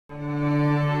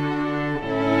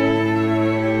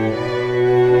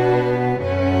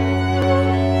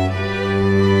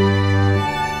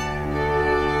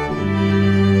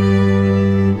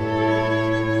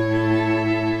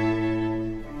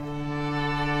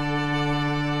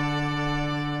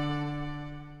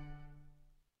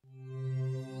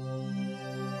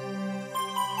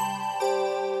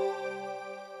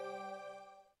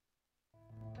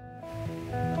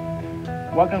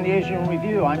Welcome to Asian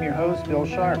Review. I'm your host, Bill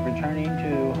Sharp, returning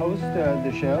to host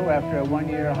the show after a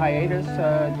one-year hiatus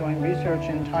doing research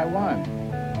in Taiwan.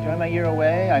 During my year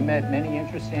away, I met many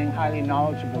interesting, highly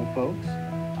knowledgeable folks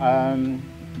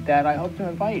that I hope to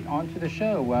invite onto the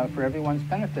show for everyone's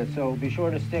benefit. So be sure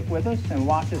to stick with us and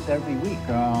watch us every week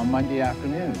on Monday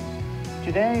afternoons.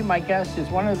 Today, my guest is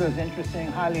one of those interesting,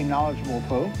 highly knowledgeable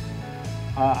folks.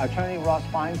 Attorney Ross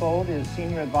Feingold is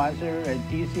Senior Advisor at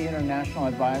DC International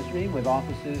Advisory with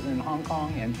offices in Hong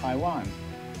Kong and Taiwan.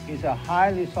 He's a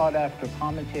highly sought-after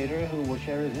commentator who will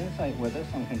share his insight with us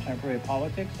on contemporary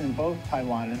politics in both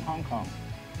Taiwan and Hong Kong.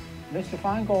 Mr.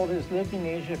 Feingold has lived in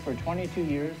Asia for 22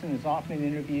 years and is often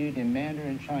interviewed in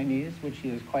Mandarin Chinese, which he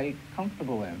is quite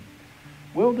comfortable in.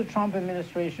 Will the Trump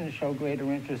administration show greater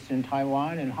interest in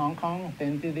Taiwan and Hong Kong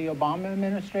than did the Obama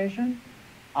administration?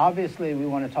 Obviously, we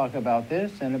want to talk about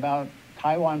this and about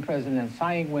Taiwan President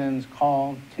Tsai Ing-wen's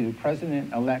call to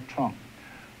President-elect Trump.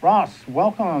 Ross,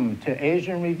 welcome to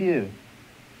Asian Review.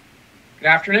 Good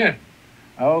afternoon.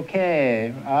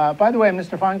 Okay. By the way,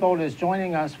 Mr. Feingold is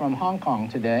joining us from Hong Kong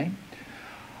today.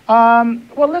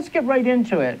 Well, let's get right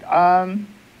into it.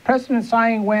 President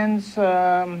Tsai Ing-wen's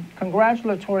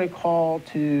congratulatory call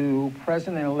to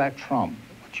President-elect Trump.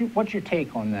 What's your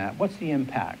take on that? What's the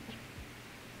impact?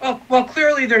 Well,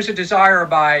 clearly there's a desire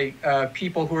by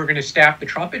people who are going to staff the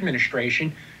Trump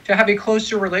administration to have a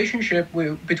closer relationship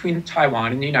between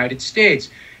Taiwan and the United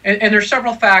States. And there are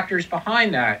several factors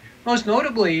behind that. Most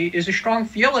notably is a strong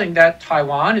feeling that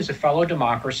Taiwan is a fellow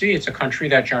democracy. It's a country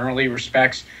that generally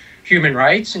respects human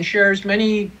rights and shares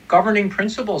many governing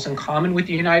principles in common with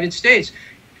the United States.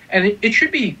 And it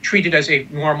should be treated as a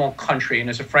normal country and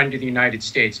as a friend to the United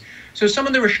States. So some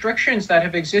of the restrictions that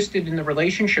have existed in the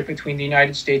relationship between the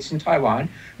United States and Taiwan,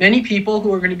 many people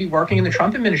who are going to be working in the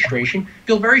Trump administration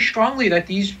feel very strongly that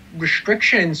these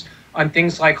restrictions on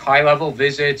things like high-level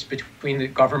visits between the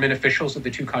government officials of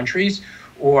the two countries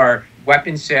or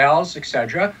weapon sales,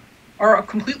 etc., are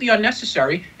completely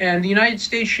unnecessary. And the United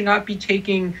States should not be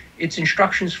taking its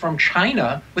instructions from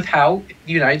China with how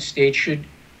the United States should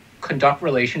conduct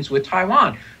relations with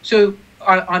Taiwan. So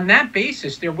on that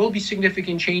basis, there will be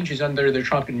significant changes under the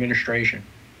Trump administration.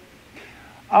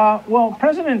 Well,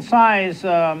 President Tsai's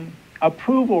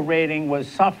approval rating was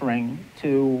suffering,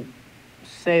 to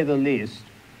say the least.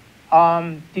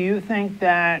 Do you think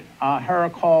that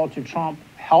her call to Trump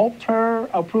helped her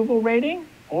approval rating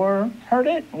or hurt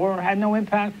it or had no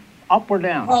impact, up or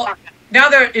down? Well, now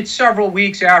that it's several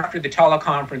weeks after the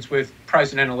teleconference with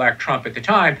President-elect Trump at the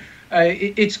time,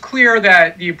 it's clear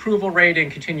that the approval rating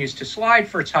continues to slide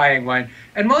for Tsai Ing-wen,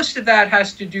 and most of that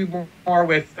has to do more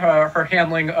with her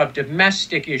handling of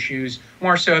domestic issues,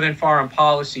 more so than foreign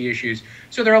policy issues.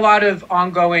 So there are a lot of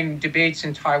ongoing debates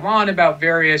in Taiwan about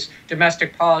various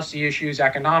domestic policy issues,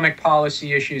 economic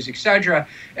policy issues, etc.,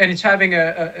 and it's having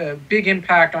a big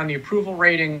impact on the approval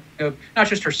rating of not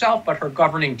just herself, but her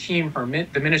governing team,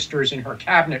 the ministers in her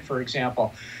cabinet, for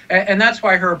example. And that's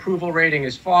why her approval rating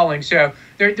is falling. So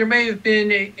there may have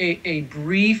been a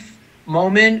brief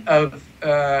moment of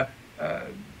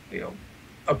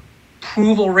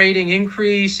approval rating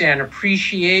increase and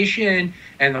appreciation,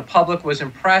 and the public was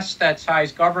impressed that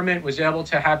Tsai's government was able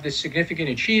to have this significant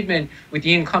achievement with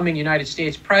the incoming United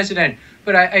States president.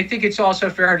 But I think it's also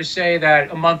fair to say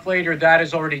that a month later, that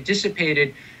has already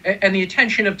dissipated, and the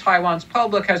attention of Taiwan's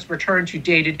public has returned to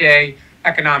day-to-day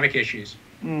economic issues.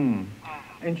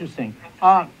 Interesting.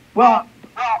 Well,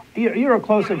 you're a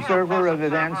close observer of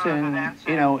events in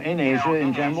Asia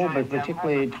in general, but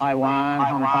particularly Taiwan,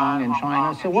 Hong Kong, and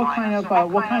China. So what kind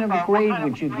of a grade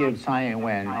would you give Tsai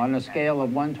Ing-wen on a scale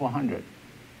of 1 to 100?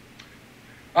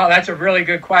 Oh, that's a really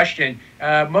good question.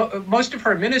 Most of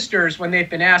her ministers, when they've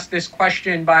been asked this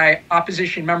question by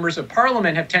opposition members of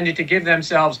parliament, have tended to give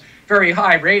themselves very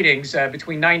high ratings,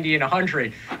 between 90 and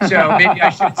 100. So maybe I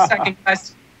should second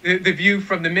guess the view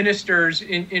from the ministers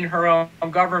in her own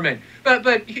government. But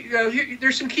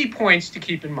there's some key points to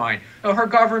keep in mind. Her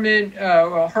government,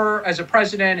 her as a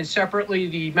president, and separately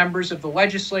the members of the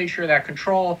legislature that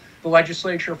control the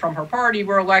legislature from her party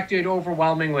were elected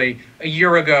overwhelmingly a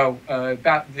year ago,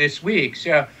 about this week.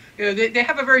 So they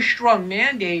have a very strong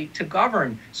mandate to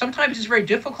govern. Sometimes it's very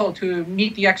difficult to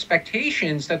meet the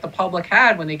expectations that the public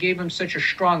had when they gave them such a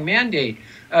strong mandate.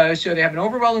 So they have an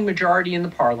overwhelming majority in the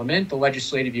parliament, the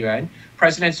legislative yuan.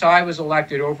 President Tsai was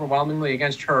elected overwhelmingly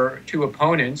against her two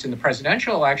opponents in the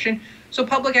presidential election. So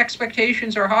public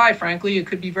expectations are high. Frankly, it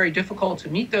could be very difficult to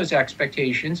meet those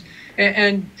expectations.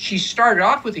 And she started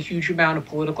off with a huge amount of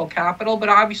political capital, but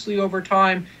obviously over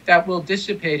time that will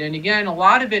dissipate. And again, a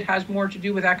lot of it has more to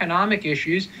do with economic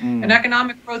issues. And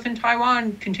economic growth in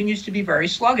Taiwan continues to be very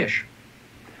sluggish.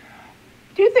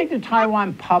 Do you think the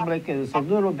Taiwan public is a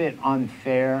little bit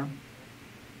unfair?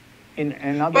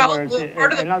 In other words,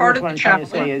 what I'm trying to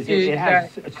say is it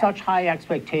has such high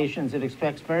expectations, it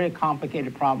expects very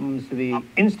complicated problems to be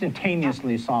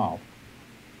instantaneously solved.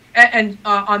 And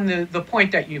on the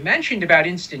point that you mentioned about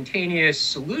instantaneous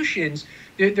solutions,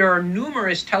 there are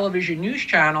numerous television news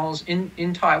channels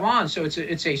in Taiwan. So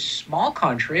it's a small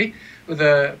country with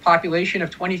a population of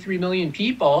 23 million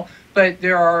people, but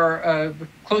there are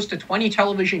close to 20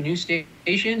 television news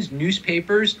stations,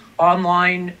 newspapers,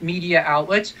 online media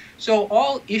outlets. So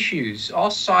all issues,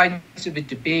 all sides of a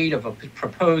debate of a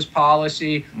proposed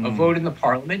policy, a vote in the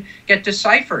parliament, get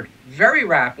deciphered very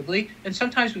rapidly and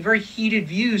sometimes with very heated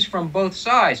views from both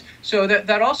sides. So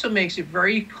that also makes it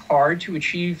very hard to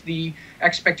achieve the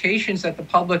expectations that the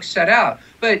public set out.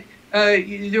 But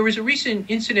there was a recent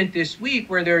incident this week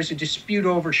where there's a dispute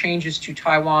over changes to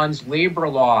Taiwan's labor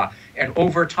law and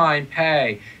overtime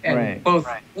pay. And both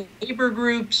labor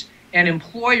groups and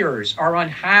employers are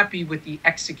unhappy with the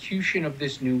execution of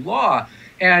this new law.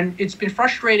 And it's been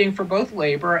frustrating for both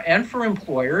labor and for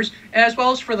employers, as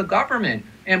well as for the government.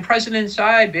 And President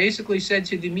Tsai basically said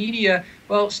to the media,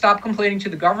 well, stop complaining to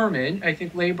the government. I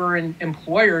think labor and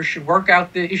employers should work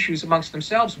out the issues amongst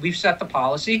themselves. We've set the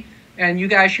policy, and you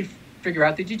guys should figure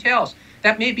out the details.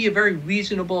 That may be a very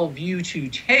reasonable view to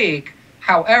take.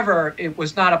 However, it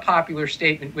was not a popular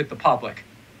statement with the public.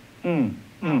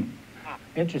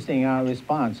 Interesting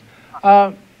response.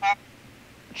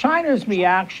 China's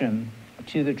reaction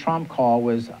to the Trump call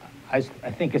was, I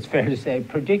think it's fair to say,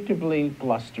 predictably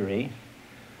blustery.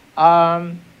 What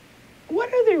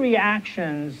are the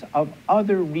reactions of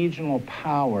other regional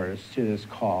powers to this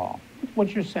call?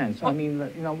 What's your sense? I mean,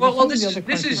 you know, some of the other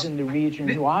countries in the region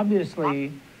who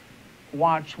obviously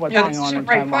watch what's going on in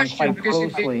Taiwan quite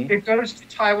closely. It goes to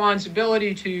Taiwan's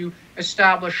ability to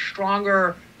establish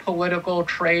stronger political,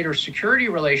 trade, or security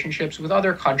relationships with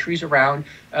other countries around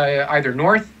either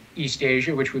Northeast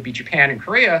Asia, which would be Japan and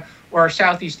Korea, or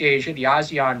Southeast Asia, the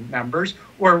ASEAN members,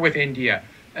 or with India.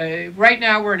 Right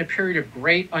now, we're in a period of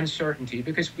great uncertainty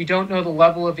because we don't know the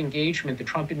level of engagement the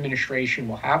Trump administration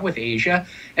will have with Asia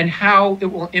and how it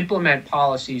will implement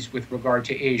policies with regard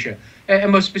to Asia.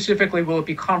 And most specifically, will it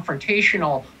be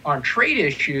confrontational on trade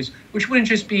issues, which wouldn't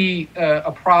just be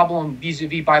a problem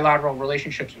vis-a-vis bilateral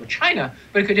relationships with China,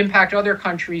 but it could impact other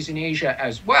countries in Asia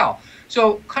as well.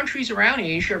 So countries around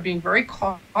Asia are being very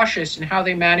cautious in how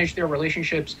they manage their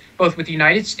relationships, both with the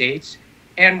United States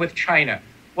and with China.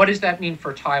 What does that mean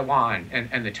for Taiwan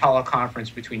and the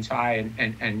teleconference between Tsai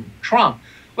and Trump?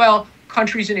 Well,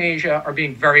 countries in Asia are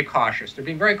being very cautious. They're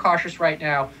being very cautious right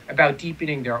now about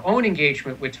deepening their own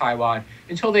engagement with Taiwan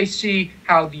until they see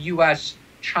how the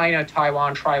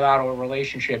U.S.-China-Taiwan trilateral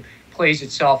relationship plays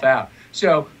itself out.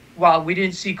 So while we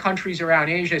didn't see countries around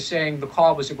Asia saying the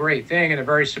call was a great thing and are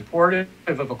very supportive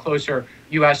of a closer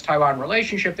U.S.-Taiwan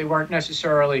relationship, they weren't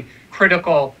necessarily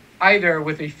critical either,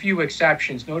 with a few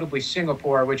exceptions, notably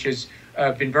Singapore, which has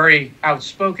been very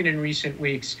outspoken in recent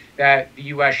weeks that the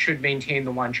U.S. should maintain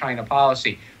the one China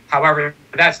policy. However,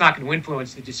 that's not going to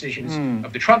influence the decisions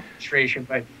of the Trump administration,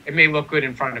 but it may look good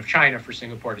in front of China for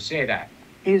Singapore to say that.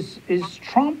 Is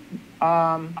Trump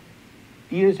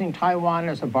using Taiwan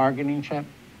as a bargaining chip,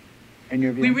 in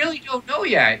your view? We really don't know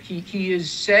yet. He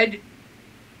has said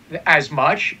as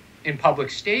much in public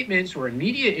statements or in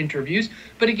media interviews.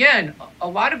 But again, a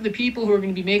lot of the people who are going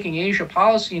to be making Asia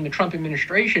policy in the Trump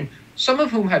administration, some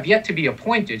of whom have yet to be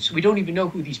appointed, so we don't even know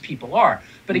who these people are.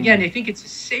 But again, I think it's a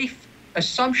safe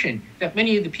assumption that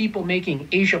many of the people making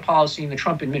Asia policy in the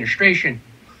Trump administration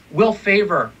will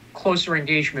favor closer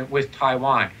engagement with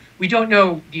Taiwan. We don't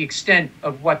know the extent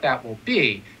of what that will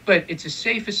be, but it's a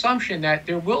safe assumption that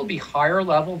there will be higher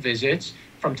level visits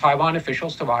from Taiwan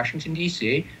officials to Washington,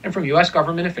 D.C., and from U.S.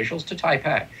 government officials to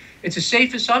Taipei. It's a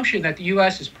safe assumption that the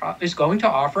U.S. is going to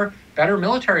offer better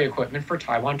military equipment for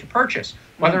Taiwan to purchase.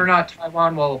 Whether or not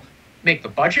Taiwan will make the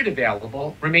budget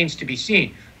available remains to be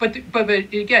seen. But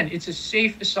again, it's a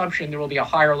safe assumption there will be a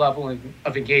higher level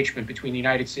of engagement between the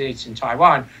United States and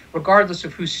Taiwan, regardless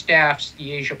of who staffs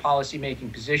the Asia policy-making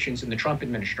positions in the Trump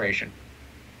administration.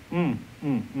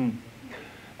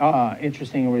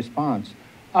 Interesting response.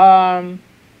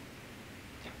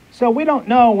 So we don't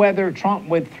know whether Trump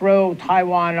would throw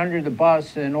Taiwan under the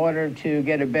bus in order to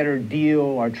get a better deal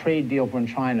or trade deal from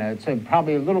China. It's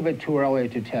probably a little bit too early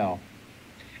to tell.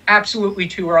 Absolutely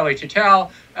too early to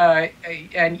tell.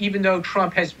 And even though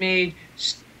Trump has made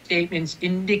statements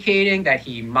indicating that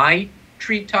he might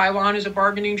treat Taiwan as a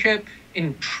bargaining chip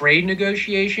in trade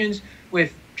negotiations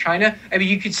with China. I mean,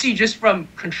 you could see just from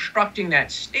constructing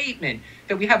that statement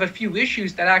that we have a few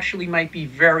issues that actually might be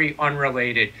very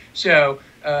unrelated. So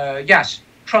yes,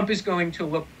 Trump is going to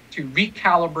look to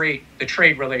recalibrate the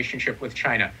trade relationship with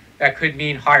China. That could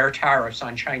mean higher tariffs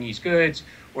on Chinese goods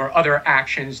or other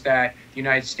actions that the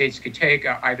United States could take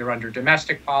either under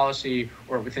domestic policy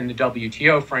or within the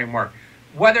WTO framework.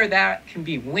 Whether that can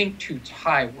be linked to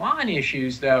Taiwan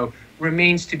issues, though,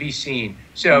 remains to be seen.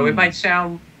 So it might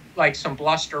sound like some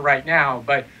bluster right now,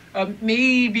 but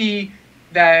maybe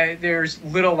that there's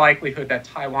little likelihood that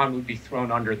Taiwan would be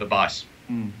thrown under the bus.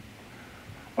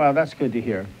 Well, that's good to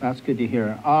hear. That's good to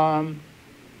hear.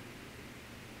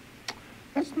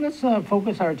 Let's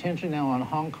focus our attention now on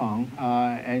Hong Kong.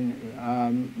 And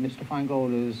Mr.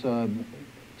 Feingold is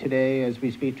today, as we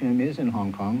speak to him, is in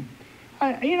Hong Kong.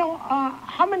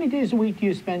 How many days a week do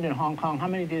you spend in Hong Kong? How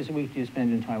many days a week do you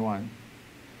spend in Taiwan?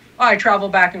 I travel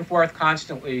back and forth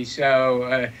constantly.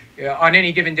 So on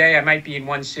any given day, I might be in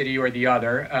one city or the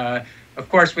other. Of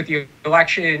course, with the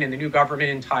election and the new government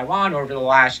in Taiwan over the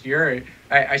last year,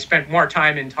 I spent more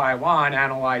time in Taiwan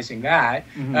analyzing that.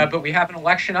 But we have an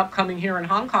election upcoming here in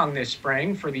Hong Kong this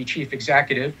spring for the chief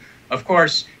executive. Of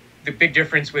course, the big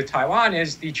difference with Taiwan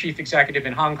is the chief executive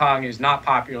in Hong Kong is not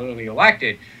popularly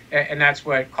elected. And that's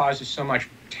what causes so much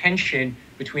tension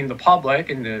between the public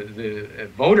and the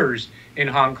voters in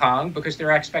Hong Kong, because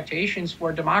their expectations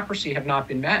for democracy have not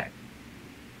been met.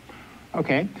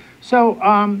 Okay.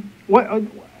 So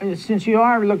since you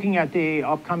are looking at the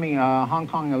upcoming Hong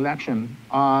Kong election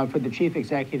for the chief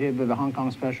executive of the Hong Kong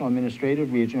Special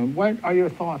Administrative Region, what are your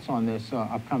thoughts on this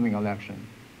upcoming election?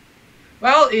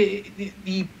 Well,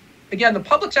 again, the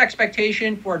public's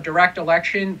expectation for a direct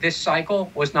election this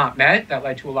cycle was not met. That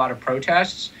led to a lot of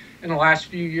protests in the last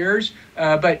few years.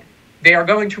 But they are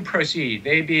going to proceed,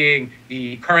 they being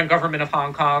the current government of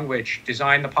Hong Kong, which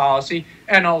designed the policy,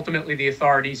 and ultimately the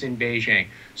authorities in Beijing.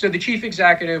 So the chief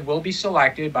executive will be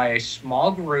selected by a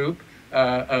small group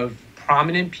of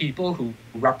prominent people who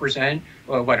represent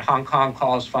what Hong Kong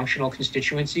calls functional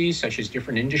constituencies, such as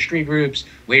different industry groups,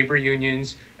 labor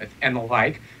unions, and the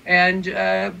like. And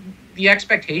the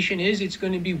expectation is it's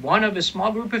going to be one of a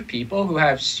small group of people who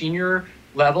have senior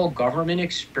level government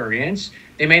experience.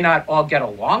 They may not all get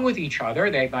along with each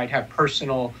other. They might have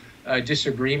personal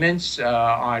disagreements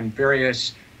on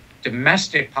various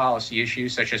domestic policy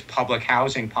issues, such as public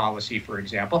housing policy, for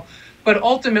example. But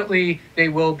ultimately, they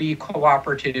will be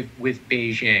cooperative with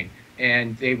Beijing,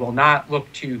 and they will not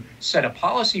look to set a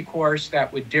policy course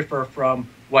that would differ from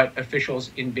what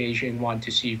officials in Beijing want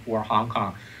to see for Hong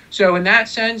Kong. So in that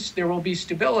sense, there will be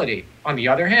stability. On the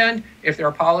other hand, if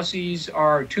their policies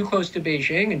are too close to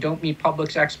Beijing and don't meet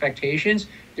public's expectations,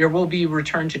 there will be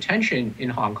return to tension in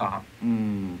Hong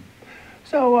Kong.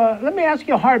 So let me ask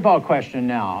you a hardball question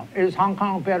now. Is Hong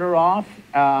Kong better off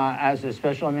as a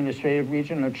special administrative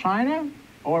region of China,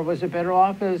 or was it better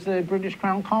off as a British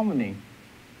Crown colony?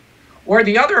 Or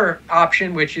the other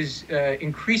option, which is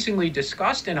increasingly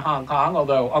discussed in Hong Kong,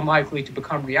 although unlikely to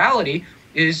become reality,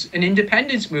 is an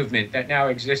independence movement that now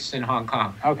exists in Hong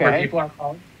Kong, where people are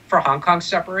calling for Hong Kong's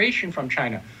separation from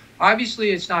China.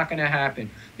 Obviously, it's not going to happen.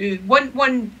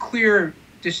 One clear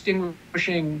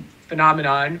distinguishing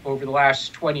phenomenon over the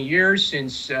last 20 years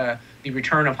since the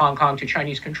return of Hong Kong to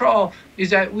Chinese control is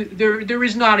that there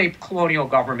is not a colonial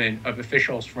government of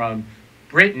officials from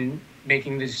Britain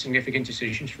making the significant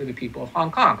decisions for the people of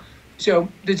Hong Kong. So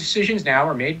the decisions now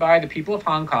are made by the people of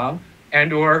Hong Kong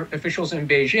and or officials in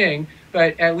Beijing,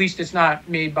 but at least it's not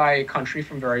made by a country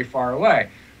from very far away.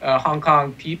 Hong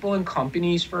Kong people and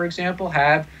companies, for example,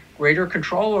 have greater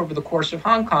control over the course of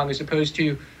Hong Kong as opposed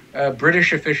to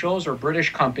British officials or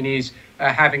British companies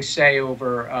having say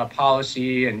over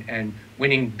policy and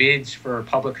winning bids for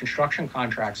public construction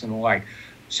contracts and the like.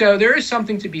 So there is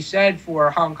something to be said for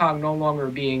Hong Kong no longer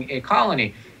being a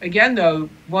colony. Again, though,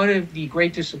 one of the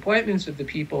great disappointments of the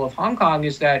people of Hong Kong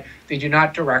is that they do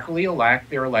not directly elect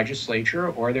their legislature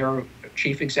or their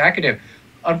chief executive.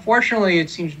 Unfortunately, it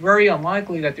seems very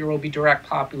unlikely that there will be direct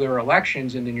popular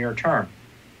elections in the near term.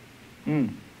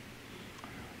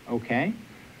 Okay.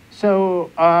 So,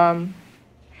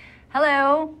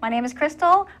 hello, my name is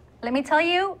Crystal. Let me tell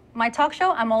you, my talk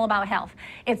show, I'm all about health.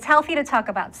 It's healthy to talk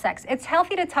about sex. It's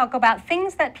healthy to talk about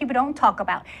things that people don't talk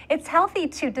about. It's healthy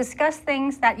to discuss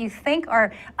things that you think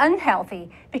are unhealthy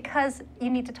because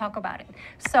you need to talk about it.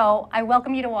 So I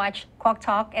welcome you to watch Quack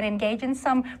Talk and engage in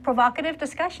some provocative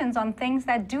discussions on things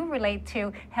that do relate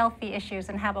to healthy issues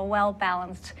and have a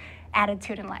well-balanced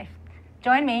attitude in life.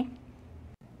 Join me.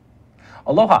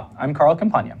 Aloha, I'm Carl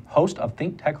Campagna, host of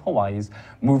ThinkTech Hawaii's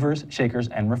Movers, Shakers,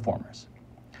 and Reformers.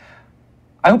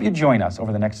 I hope you join us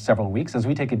over the next several weeks as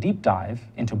we take a deep dive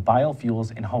into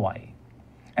biofuels in Hawaii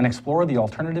and explore the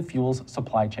alternative fuels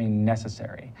supply chain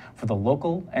necessary for the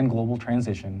local and global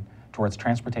transition towards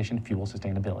transportation fuel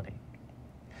sustainability.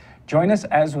 Join us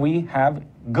as we have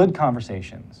good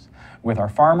conversations with our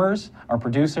farmers, our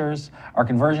producers, our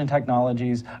conversion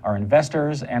technologies, our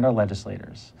investors, and our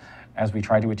legislators as we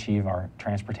try to achieve our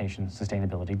transportation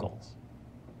sustainability goals.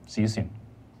 See you soon.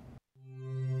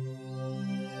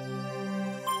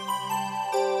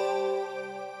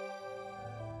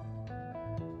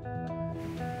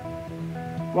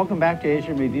 Welcome back to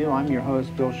Asia Review. I'm your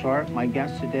host, Bill Sharp. My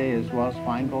guest today is Ross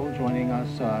Feingold, joining us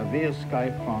via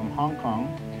Skype from Hong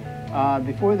Kong.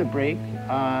 Before the break,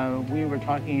 we were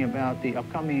talking about the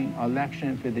upcoming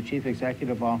election for the Chief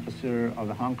Executive Officer of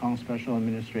the Hong Kong Special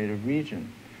Administrative Region.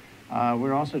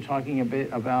 We're also talking a bit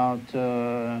about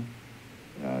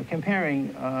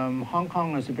comparing Hong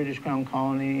Kong as a British Crown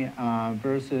colony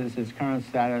versus its current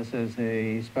status as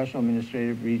a Special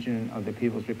Administrative Region of the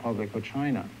People's Republic of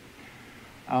China.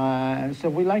 And so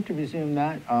we'd like to resume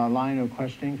that line of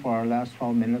questioning for our last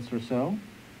 12 minutes or so.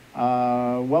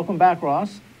 Welcome back,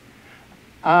 Ross.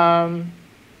 Do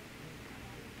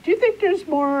you think there's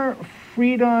more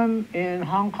freedom in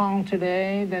Hong Kong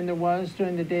today than there was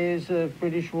during the days of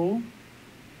British rule?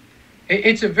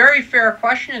 It's a very fair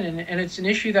question, and it's an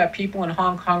issue that people in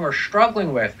Hong Kong are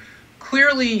struggling with.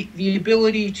 Clearly, the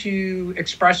ability to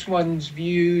express one's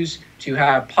views, to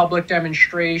have public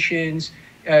demonstrations,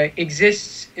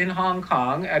 exists in Hong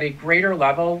Kong at a greater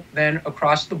level than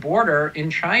across the border in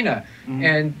China. Mm-hmm.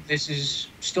 And this is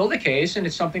still the case, and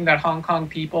it's something that Hong Kong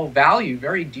people value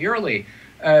very dearly.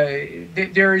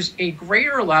 There's a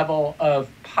greater level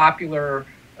of popular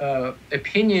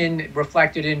opinion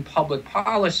reflected in public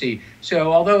policy.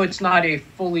 So although it's not a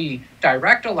fully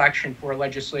direct election for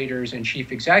legislators and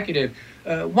chief executive,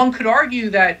 one could argue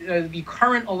that the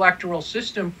current electoral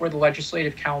system for the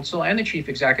Legislative Council and the chief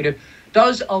executive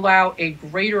does allow a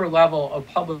greater level of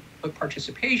public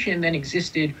participation than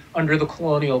existed under the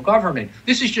colonial government.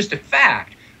 This is just a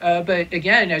fact. But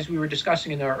again, as we were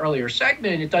discussing in our earlier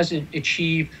segment, it doesn't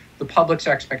achieve the public's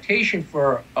expectation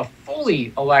for a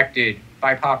fully elected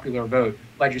by popular vote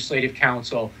Legislative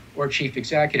Council or chief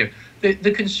executive.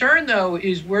 The concern, though,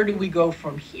 is where do we go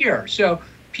from here? So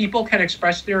people can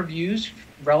express their views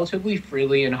relatively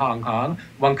freely in Hong Kong.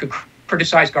 One could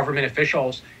criticize government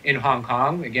officials in Hong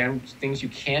Kong, again, things you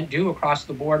can't do across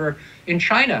the border in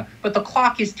China. But the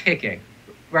clock is ticking,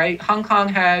 right? Hong Kong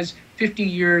has 50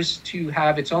 years to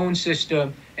have its own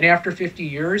system, and after 50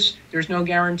 years, there's no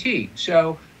guarantee.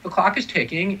 So the clock is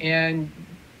ticking, and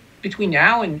between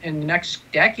now and the next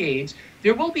decades,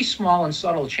 there will be small and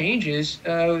subtle changes,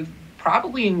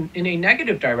 probably in a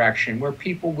negative direction, where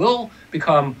people will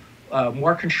become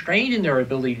more constrained in their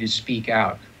ability to speak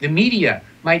out. The media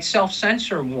might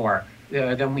self-censor more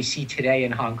than we see today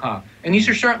in Hong Kong. And these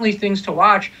are certainly things to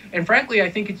watch. And frankly,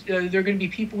 I think there are going to be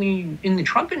people in the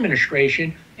Trump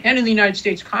administration and in the United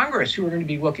States Congress who are going to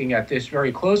be looking at this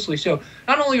very closely. So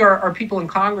not only are people in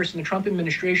Congress and the Trump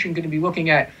administration going to be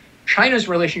looking at China's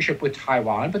relationship with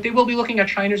Taiwan, but they will be looking at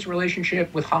China's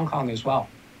relationship with Hong Kong as well.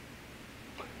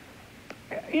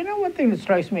 You know, one thing that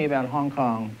strikes me about Hong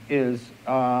Kong is,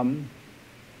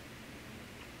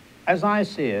 as I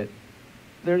see it,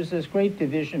 there's this great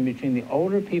division between the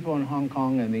older people in Hong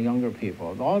Kong and the younger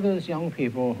people. All those young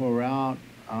people who are out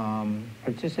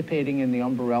participating in the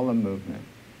umbrella movement,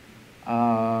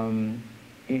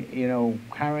 you know,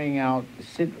 carrying out,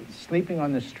 sleeping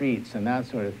on the streets and that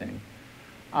sort of thing.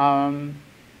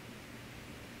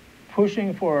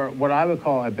 Pushing for what I would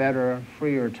call a better,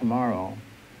 freer tomorrow,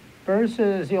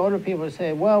 versus the older people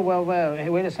say, well, hey,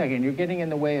 wait a second, you're getting in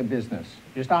the way of business.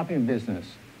 You're stopping business.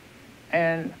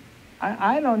 And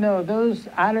I don't know,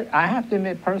 I have to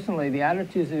admit personally, the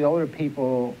attitudes of the older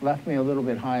people left me a little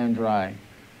bit high and dry.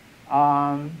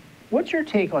 What's your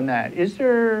take on that?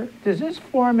 Does this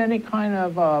form any kind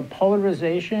of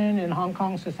polarization in Hong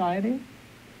Kong society?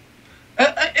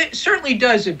 It certainly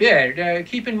does a bit.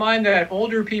 Keep in mind that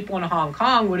older people in Hong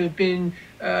Kong would have been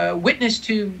witness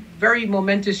to very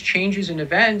momentous changes and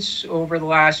events over the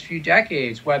last few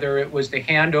decades, whether it was the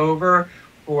handover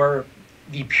or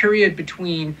the period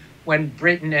between when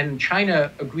Britain and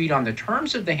China agreed on the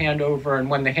terms of the handover and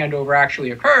when the handover actually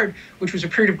occurred, which was a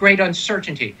period of great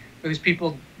uncertainty because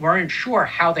people weren't sure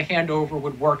how the handover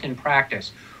would work in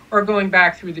practice. Or going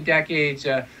back through the decades,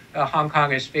 Hong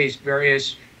Kong has faced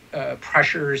various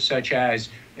pressures such as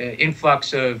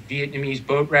influx of Vietnamese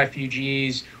boat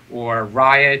refugees or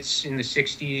riots in the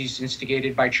 60s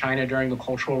instigated by China during the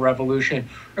Cultural Revolution,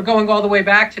 or going all the way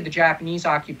back to the Japanese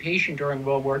occupation during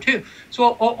World War II.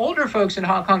 So older folks in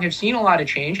Hong Kong have seen a lot of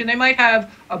change, and they might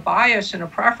have a bias and a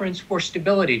preference for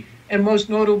stability, and most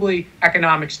notably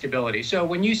economic stability. So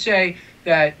when you say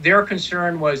that their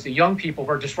concern was the young people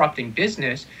were disrupting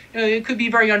business, it could be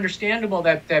very understandable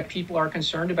that people are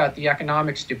concerned about the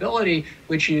economic stability,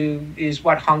 which is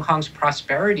what Hong Kong's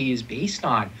prosperity is based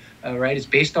on. Right? It's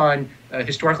based on,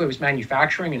 historically it was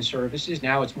manufacturing and services.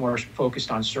 Now it's more focused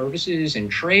on services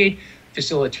and trade,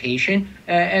 facilitation,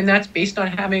 and that's based on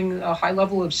having a high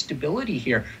level of stability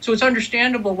here. So it's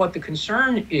understandable what the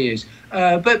concern is.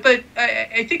 But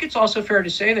I think it's also fair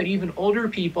to say that even older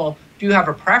people do have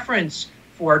a preference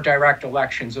for direct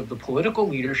elections of the political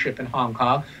leadership in Hong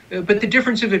Kong. But the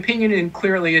difference of opinion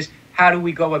clearly is, how do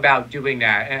we go about doing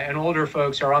that? And older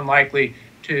folks are unlikely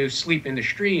to sleep in the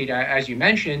street, as you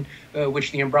mentioned,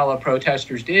 which the umbrella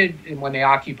protesters did when they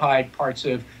occupied parts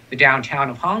of the downtown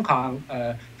of Hong Kong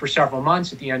for several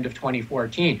months at the end of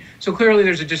 2014. So clearly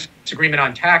there's a disagreement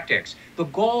on tactics. The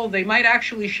goal they might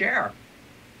actually share.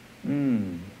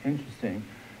 Interesting.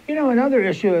 You know, another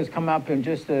issue has come up in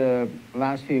just the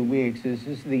last few weeks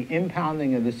is the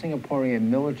impounding of the Singaporean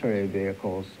military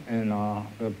vehicles in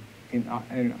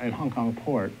Hong Kong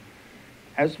port.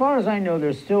 As far as I know,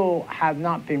 they still have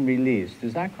not been released.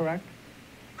 Is that correct?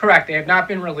 Correct. They have not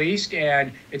been released,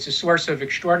 and it's a source of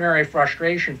extraordinary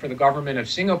frustration for the government of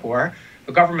Singapore.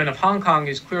 The government of Hong Kong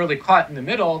is clearly caught in the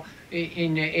middle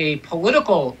in a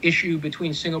political issue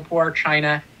between Singapore,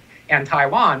 China, and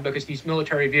Taiwan, because these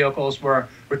military vehicles were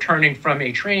returning from a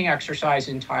training exercise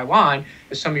in Taiwan.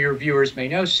 As some of your viewers may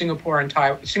know, Singapore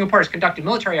has conducted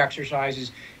military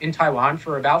exercises in Taiwan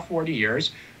for about 40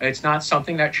 years. It's not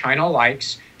something that China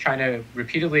likes. China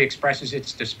repeatedly expresses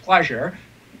its displeasure.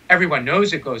 Everyone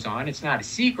knows it goes on. It's not a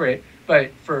secret.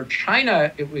 But for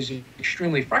China, it was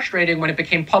extremely frustrating when it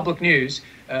became public news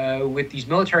with these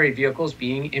military vehicles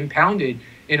being impounded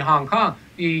in Hong Kong.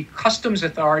 The customs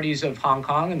authorities of Hong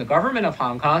Kong and the government of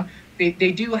Hong Kong, they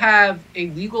do have a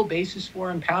legal basis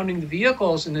for impounding the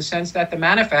vehicles, in the sense that the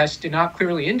manifest did not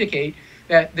clearly indicate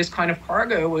that this kind of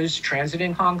cargo was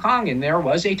transiting Hong Kong, and there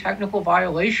was a technical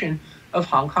violation of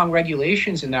Hong Kong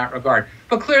regulations in that regard.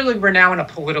 But clearly we're now in a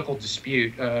political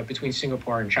dispute between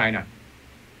Singapore and China.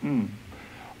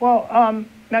 Well,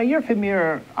 now you're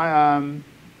familiar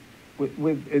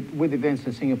with events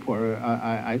in Singapore,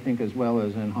 I think, as well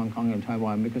as in Hong Kong and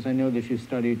Taiwan, because I know that you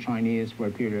studied Chinese for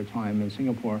a period of time in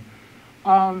Singapore.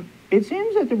 It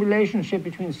seems that the relationship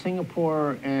between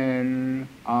Singapore and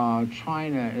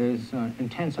China is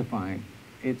intensifying.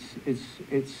 It's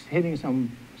hitting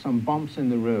some bumps in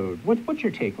the road. What's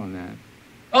your take on that?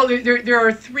 Oh, there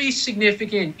are three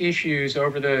significant issues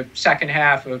over the second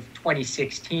half of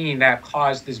 2016 that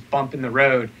caused this bump in the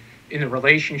road in the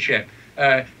relationship.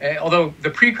 Although the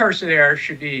precursor there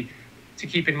should be to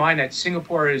keep in mind that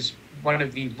Singapore is one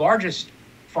of the largest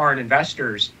foreign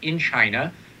investors in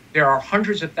China. There are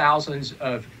hundreds of thousands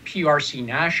of PRC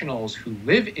nationals who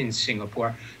live in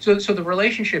Singapore. So the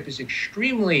relationship is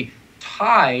extremely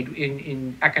tied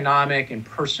in economic and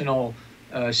personal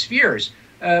spheres.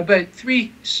 But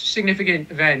three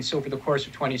significant events over the course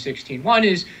of 2016. One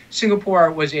is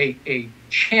Singapore was a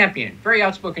champion, very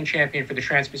outspoken champion for the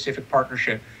Trans-Pacific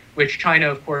Partnership, which China,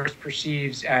 of course,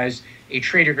 perceives as a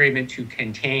trade agreement to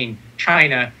contain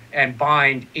China and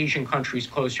bind Asian countries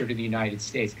closer to the United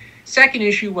States. Second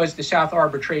issue was the South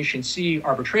Arbitration Sea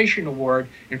Arbitration Award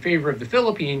in favor of the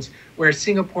Philippines, where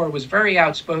Singapore was very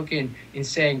outspoken in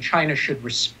saying China should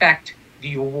respect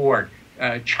the award.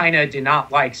 China did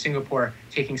not like Singapore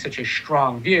taking such a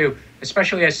strong view,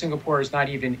 especially as Singapore is not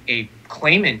even a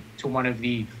claimant to one of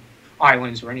the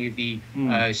islands or any of the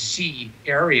sea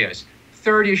areas.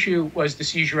 Third issue was the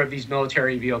seizure of these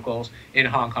military vehicles in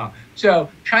Hong Kong. So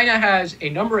China has a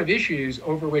number of issues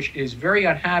over which it is very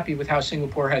unhappy with how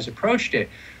Singapore has approached it.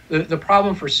 The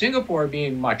problem for Singapore,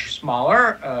 being much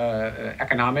smaller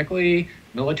economically,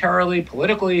 militarily,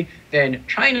 politically than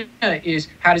China, is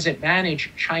how does it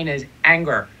manage China's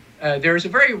anger? There's a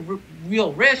very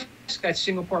real risk that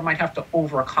Singapore might have to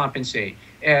overcompensate.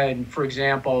 And for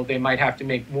example, they might have to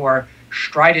make more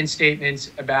strident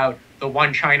statements about the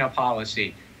one China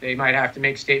policy. They might have to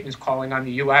make statements calling on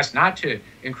the US not to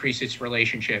increase its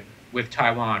relationship with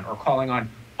Taiwan, or calling on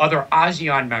other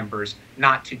ASEAN members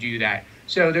not to do that.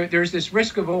 So there's this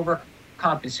risk of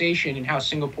overcompensation in how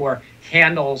Singapore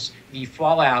handles the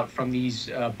fallout from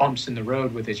these bumps in the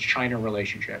road with its China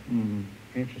relationship.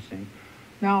 Interesting.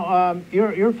 Now,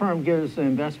 your firm gives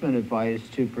investment advice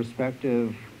to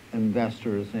prospective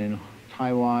investors in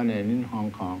Taiwan and in Hong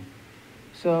Kong.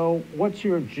 So what's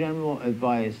your general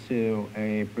advice to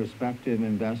a prospective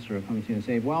investor who comes in and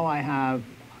say, well, I have,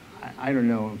 I don't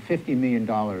know, $50 million,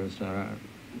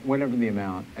 whatever the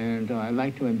amount, and I'd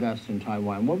like to invest in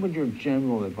Taiwan. What would your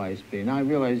general advice be? Now, I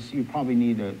realize you probably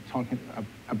need to talk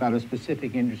about a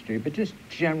specific industry, but just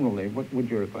generally, what would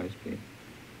your advice be?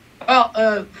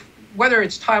 Well, whether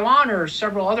it's Taiwan or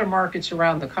several other markets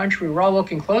around the country, we're all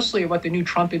looking closely at what the new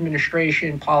Trump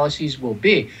administration policies will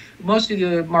be. Most of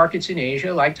the markets in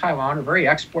Asia, like Taiwan, are very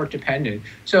export dependent.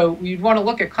 So we'd want to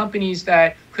look at companies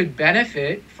that could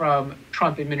benefit from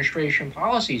Trump administration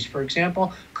policies. For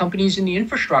example, companies in the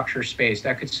infrastructure space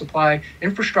that could supply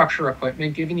infrastructure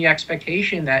equipment, given the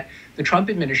expectation that the Trump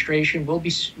administration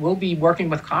will be working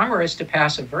with Congress to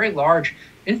pass a very large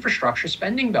infrastructure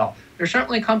spending bill. There's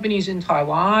certainly companies in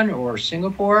Taiwan or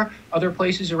Singapore, other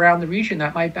places around the region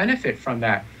that might benefit from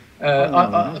that.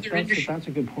 That's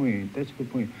a good point. That's a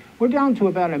good point. We're down to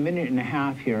about a minute and a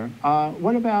half here.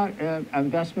 What about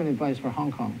investment advice for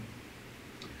Hong Kong?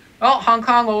 Well, Hong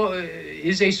Kong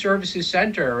is a services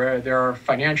center. There are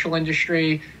financial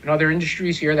industry and other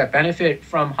industries here that benefit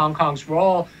from Hong Kong's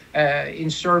role in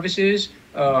services,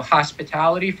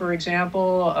 hospitality, for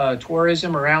example,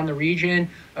 tourism around the region.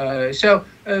 So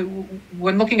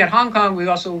when looking at Hong Kong, we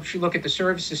also should look at the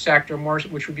services sector more,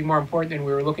 which would be more important than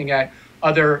we were looking at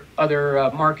other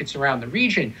markets around the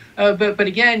region. But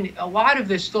again, a lot of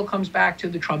this still comes back to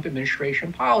the Trump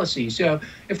administration policy. So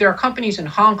if there are companies in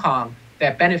Hong Kong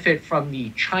that benefit from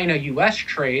the China-U.S.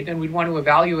 trade, then we'd want to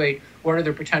evaluate what are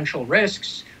the potential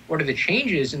risks, what are the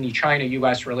changes in the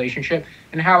China-U.S. relationship,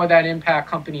 and how would that impact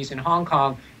companies in Hong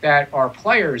Kong that are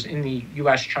players in the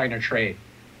U.S.-China trade.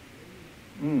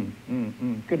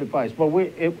 Good advice. Well,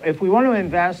 if we want to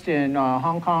invest in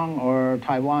Hong Kong or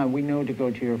Taiwan, we know to go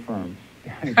to your firm,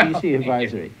 DC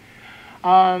Advisory.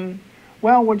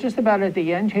 Well, we're just about at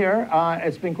the end here.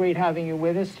 It's been great having you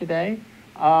with us today.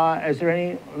 Is there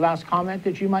any last comment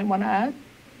that you might want to add?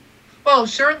 Well,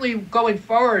 certainly going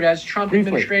forward as the Trump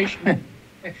administration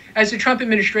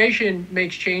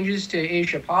makes changes to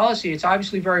Asia policy, it's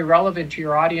obviously very relevant to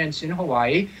your audience in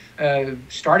Hawaii,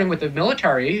 starting with the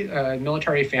military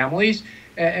families.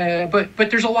 But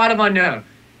there's a lot of unknown.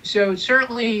 So it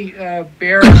certainly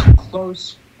bears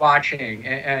close watching,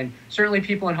 and certainly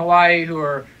people in Hawaii who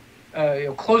are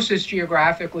closest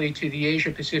geographically to the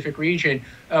Asia-Pacific region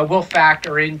will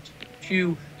factor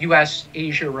into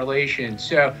U.S.-Asia relations.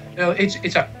 So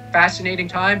it's a fascinating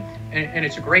time, and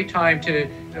it's a great time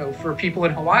for people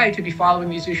in Hawaii to be following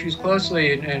these issues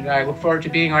closely, and I look forward to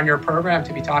being on your program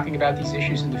to be talking about these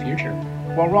issues in the future.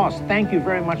 Well, Ross, thank you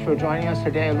very much for joining us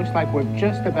today. It looks like we're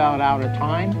just about out of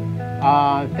time.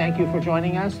 Thank you for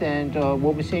joining us, and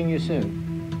we'll be seeing you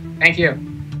soon. Thank you.